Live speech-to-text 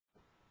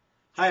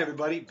Hi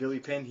everybody, Billy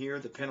Penn here,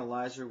 the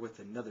Penalizer, with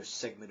another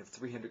segment of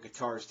 300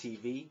 Guitars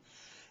TV.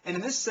 And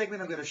in this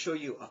segment I'm going to show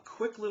you a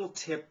quick little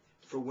tip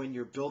for when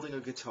you're building a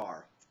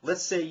guitar.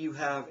 Let's say you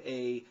have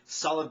a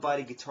solid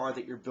body guitar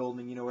that you're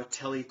building, you know, a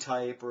Tele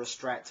type or a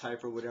Strat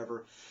type or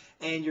whatever,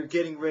 and you're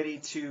getting ready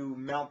to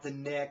mount the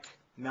neck,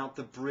 mount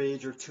the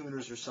bridge or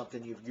tuners or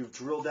something. You've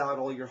drilled out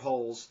all your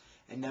holes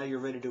and now you're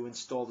ready to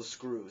install the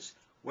screws.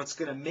 What's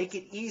going to make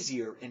it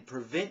easier and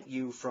prevent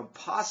you from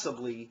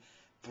possibly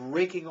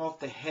breaking off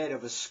the head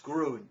of a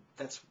screw,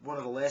 that's one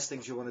of the last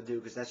things you want to do,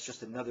 because that's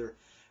just another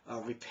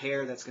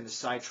repair that's going to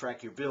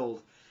sidetrack your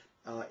build,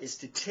 is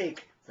to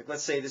take, like,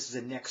 let's say this is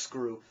a neck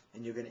screw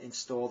and you're going to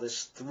install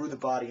this through the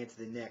body into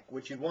the neck.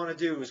 What you'd want to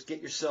do is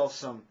get yourself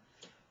some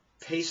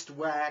paste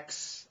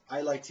wax. I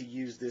like to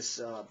use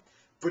this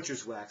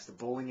butcher's wax, the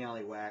bowling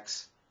alley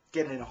wax.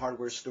 Get it in a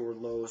hardware store,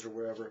 Lowe's or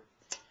wherever.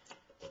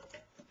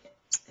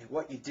 And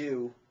what you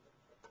do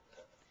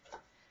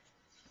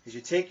is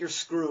you take your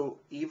screw,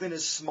 even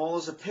as small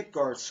as a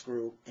pickguard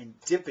screw, and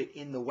dip it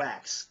in the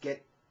wax.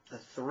 Get the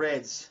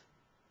threads,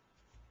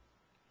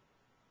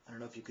 I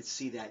don't know if you could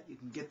see that, you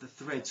can get the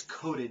threads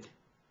coated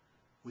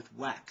with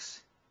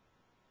wax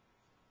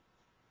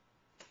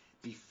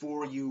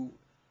before you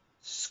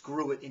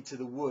screw it into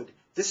the wood.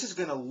 This is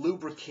going to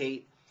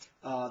lubricate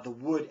the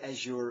wood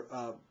as you're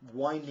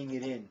winding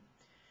it in,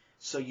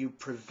 so you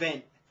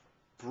prevent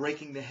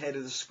breaking the head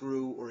of the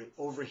screw or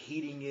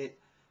overheating it.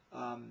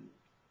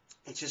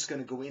 It's just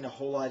going to go in a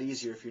whole lot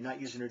easier if you're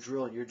not using a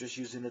drill and you're just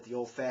using it the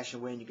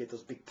old-fashioned way and you get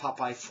those big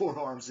Popeye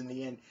forearms in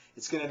the end.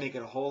 It's going to make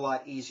it a whole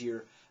lot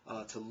easier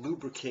to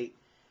lubricate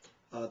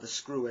the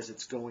screw as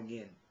it's going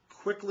in.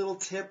 Quick little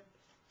tip,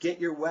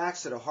 get your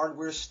wax at a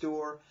hardware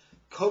store,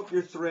 coat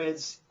your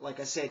threads, like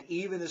I said,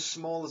 even as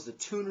small as the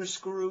tuner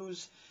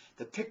screws.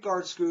 The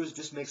pickguard screws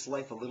just makes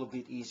life a little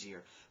bit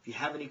easier. If you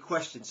have any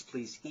questions,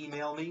 please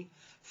email me,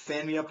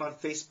 fan me up on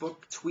Facebook,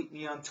 tweet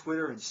me on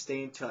Twitter, and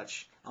stay in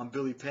touch. I'm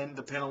Billy Penn,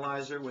 the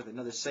Penalizer, with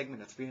another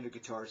segment of 300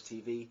 Guitars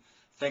TV.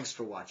 Thanks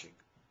for watching.